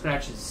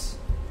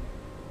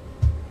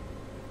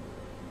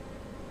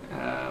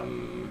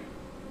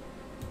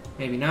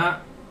 Maybe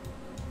not.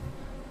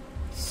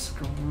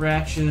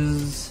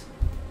 Scratches.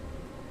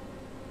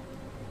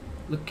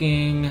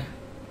 Looking.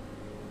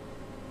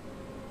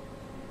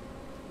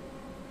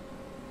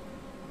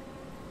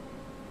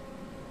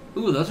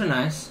 Ooh, those are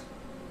nice.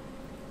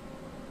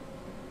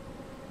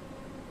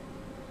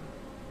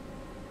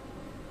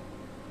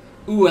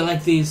 Ooh, I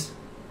like these.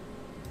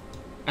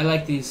 I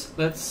like these.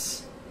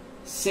 Let's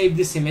save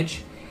this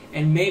image,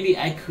 and maybe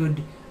I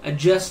could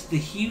adjust the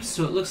hue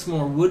so it looks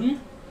more wooden,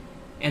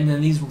 and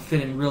then these will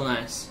fit in real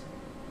nice.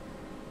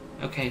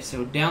 Okay,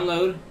 so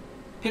download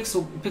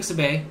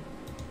Pixabay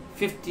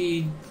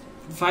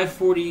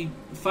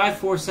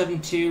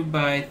 5472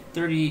 by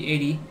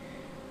 3080.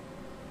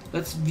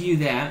 Let's view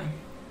that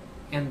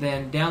and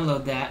then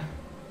download that.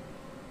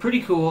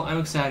 Pretty cool. I'm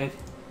excited.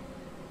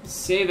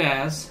 Save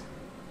as.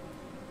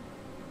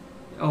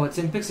 Oh, it's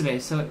in Pixabay,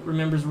 so it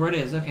remembers where it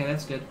is. Okay,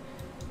 that's good.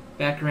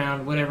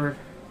 Background, whatever.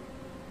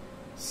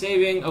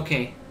 Saving.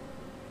 Okay.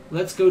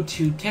 Let's go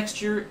to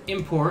Texture,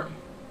 Import,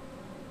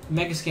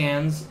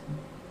 Megascans,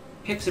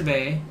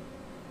 Pixabay,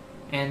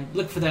 and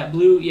look for that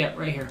blue. Yeah,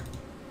 right here.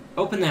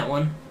 Open that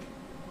one.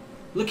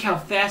 Look how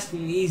fast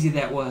and easy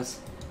that was.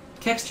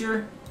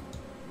 Texture.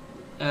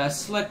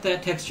 Select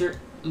that texture.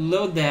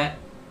 Load that.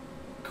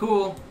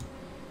 Cool.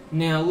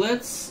 Now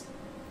let's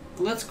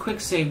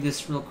quick save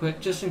this real quick,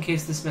 just in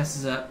case this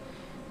messes up,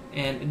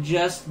 and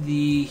adjust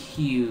the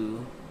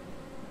hue.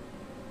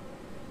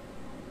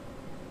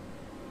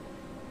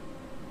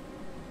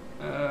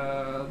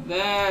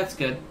 That's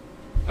good.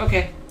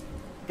 Okay,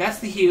 that's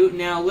the hue.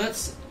 Now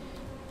let's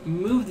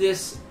move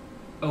this.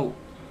 Oh,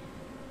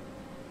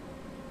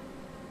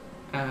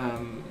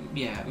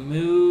 Yeah,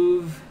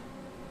 move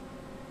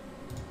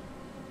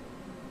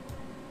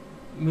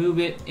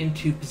it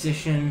into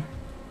position.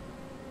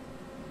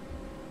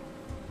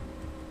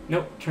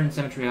 Nope, turn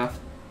symmetry off.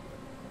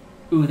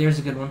 Ooh, there's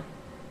a good one.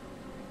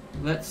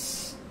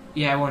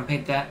 Yeah, I want to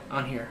paint that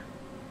on here.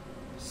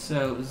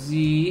 So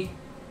Z,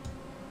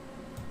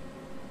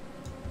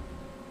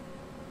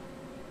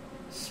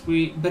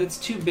 sweet, but it's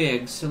too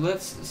big, so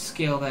let's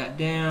scale that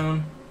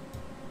down.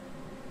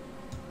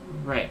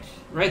 Right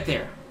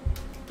there.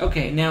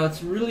 Okay, now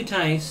it's really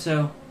tiny,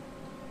 so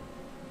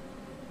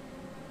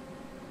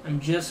I'm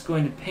just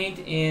going to paint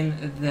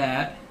in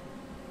that.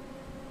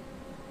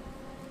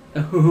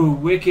 Ooh,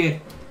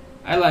 wicked.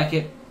 I like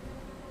it.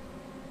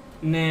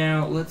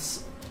 Now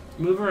let's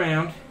move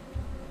around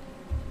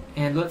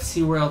and let's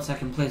see where else I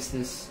can place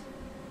this.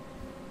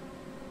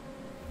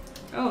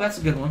 Oh, that's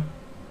a good one.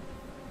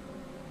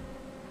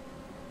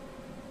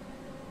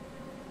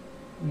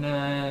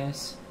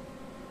 Nice.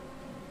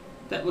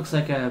 That looks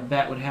like a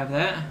bat would have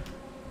that.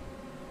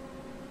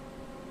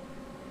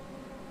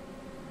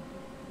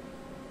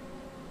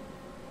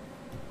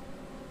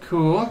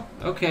 Cool.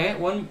 Okay,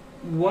 one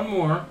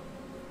more.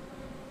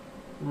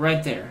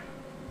 Right there.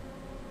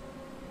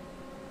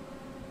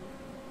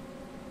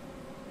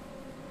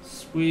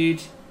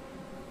 Sweet.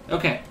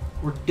 Okay,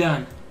 we're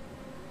done.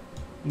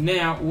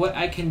 Now, what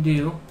I can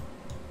do...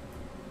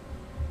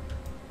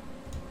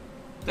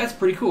 That's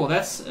pretty cool.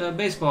 That's a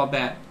baseball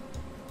bat.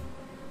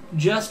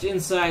 Just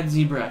inside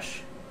ZBrush.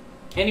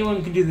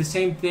 Anyone can do the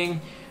same thing.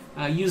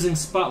 Using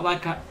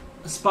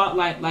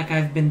Spotlight like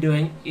I've been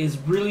doing is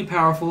really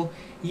powerful.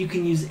 You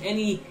can use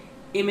any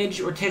image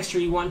or texture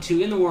you want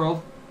to in the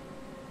world,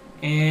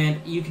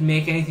 and you can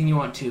make anything you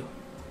want to,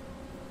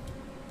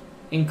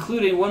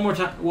 including one more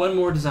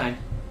design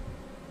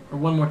or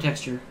one more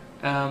texture.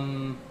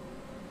 I'm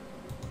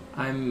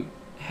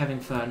having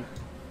fun.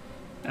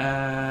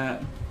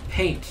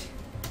 Paint.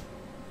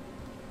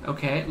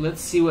 Okay,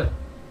 let's see what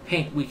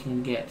paint we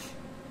can get.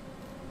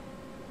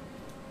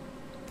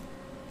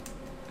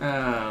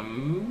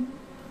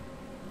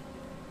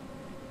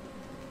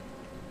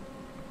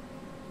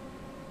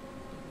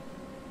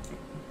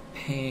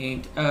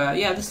 Paint.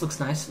 Yeah, this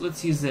looks nice.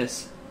 Let's use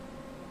this.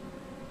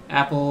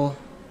 Apple.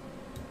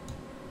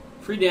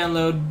 Free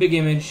download. Big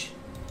image.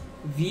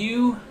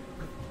 View.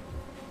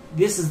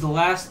 This is the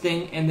last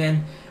thing, and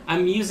then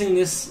I'm using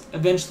this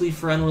eventually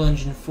for Unreal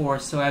Engine 4,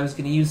 so I was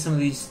going to use some of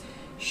these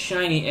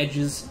shiny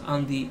edges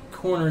on the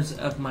corners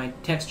of my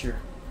texture.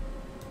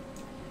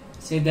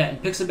 Save that in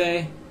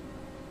Pixabay.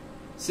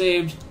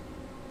 Saved.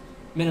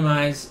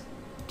 Minimize.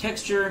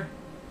 Texture.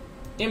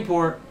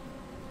 Import.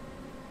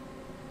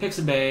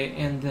 Pixabay,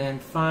 and then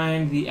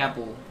find the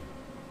apple.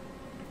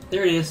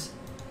 There it is.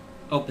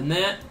 Open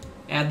that.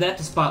 Add that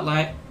to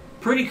Spotlight.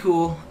 Pretty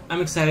cool. I'm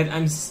excited.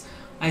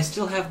 I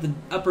still have the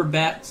upper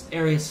bat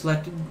area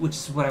selected, which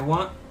is what I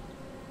want.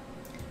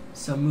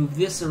 So move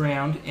this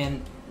around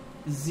and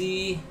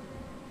Z.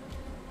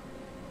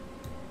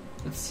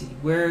 Let's see.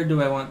 Where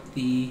do I want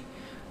the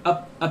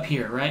up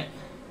here, right?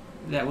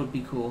 That would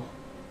be cool.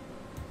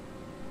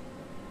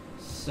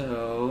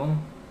 So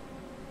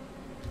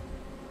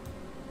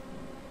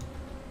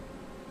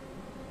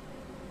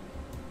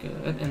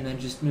good, and then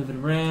just move it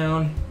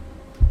around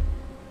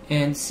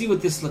and see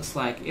what this looks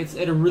like. It's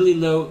at a really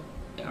low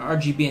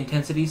RGB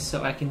intensity,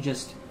 so I can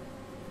just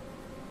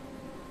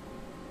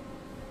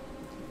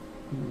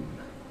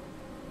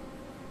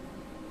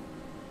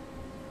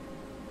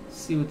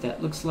see what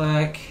that looks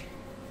like.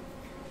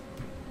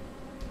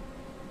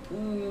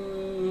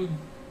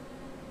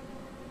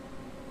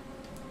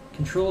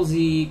 Control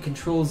Z,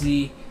 Control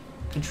Z,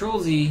 Control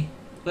Z.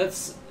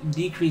 Let's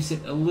decrease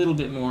it a little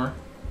bit more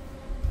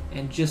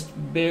and just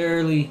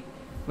barely...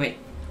 Wait.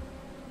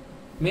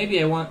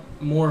 Maybe I want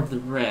more of the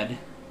red.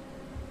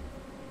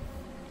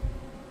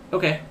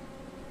 Okay.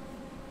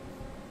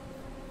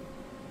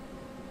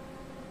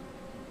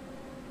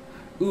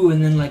 Ooh,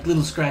 and then like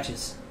little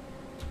scratches.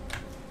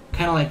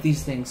 Kind of like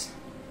these things.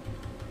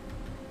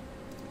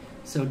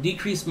 So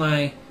decrease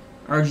my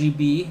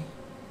RGB.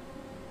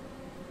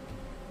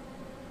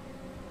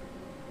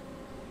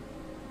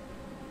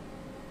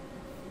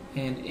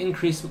 And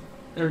increase,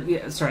 or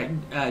yeah, sorry,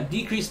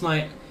 decrease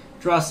my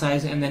draw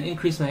size and then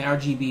increase my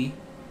RGB.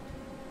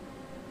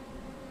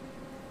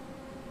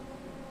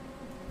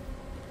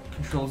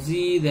 Control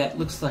Z, that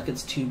looks like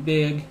it's too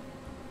big.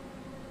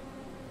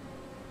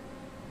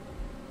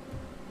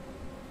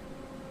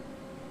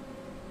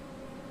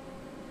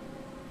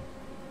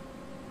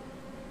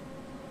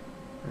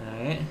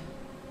 Right.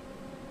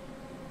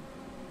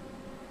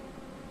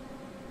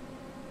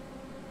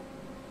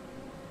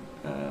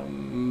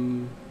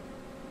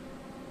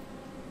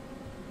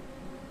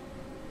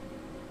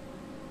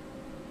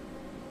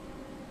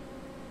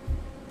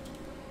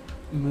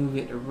 Move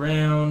it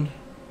around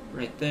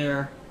right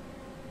there.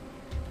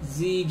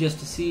 Z just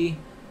to see.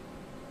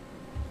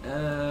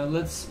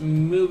 Let's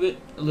move it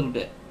a little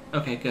bit.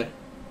 Okay, good.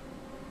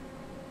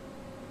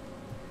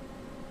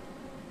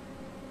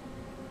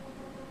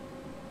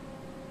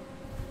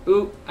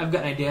 Ooh, I've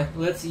got an idea.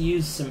 Let's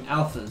use some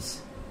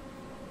alphas.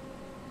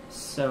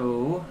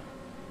 So,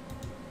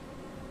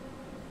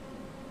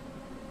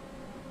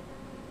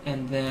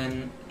 and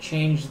then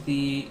change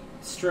the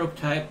stroke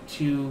type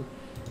to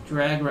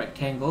drag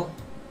rectangle.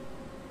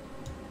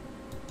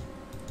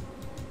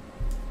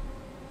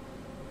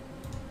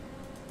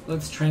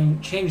 Let's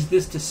change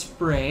this to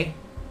spray.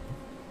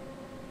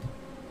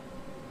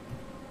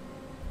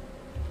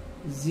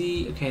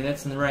 Z, okay,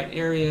 that's in the right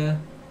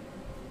area.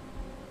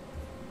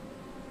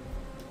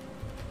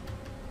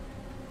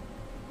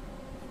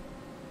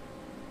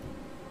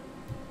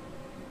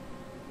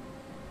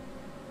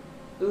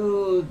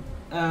 Ooh,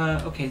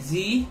 okay,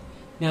 Z.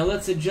 Now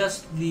let's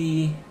adjust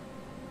the,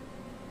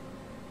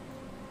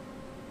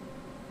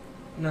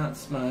 not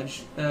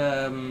smudge,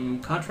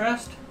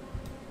 contrast?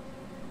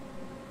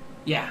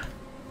 Yeah.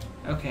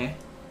 Okay.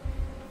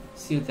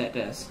 See what that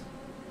does.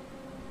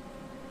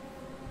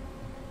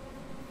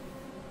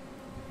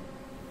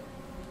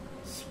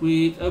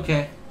 Sweet.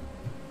 Okay.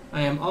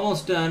 I am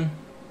almost done.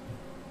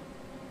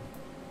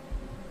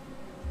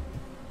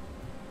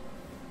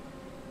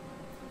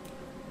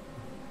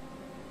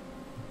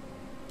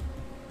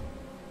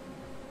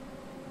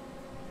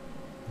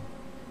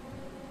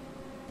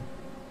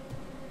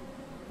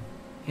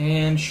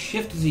 And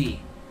Shift Z.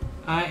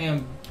 I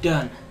am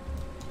done.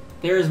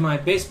 There is my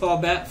baseball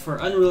bat for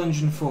Unreal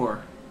Engine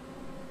 4.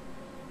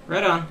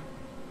 Right on.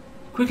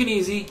 Quick and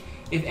easy.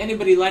 If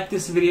anybody liked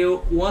this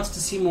video, wants to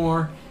see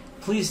more,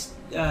 please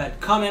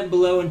comment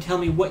below and tell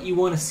me what you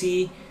want to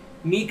see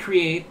me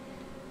create.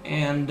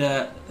 And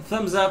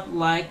thumbs up,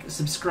 like,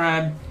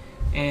 subscribe,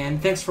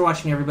 and thanks for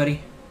watching,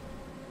 everybody.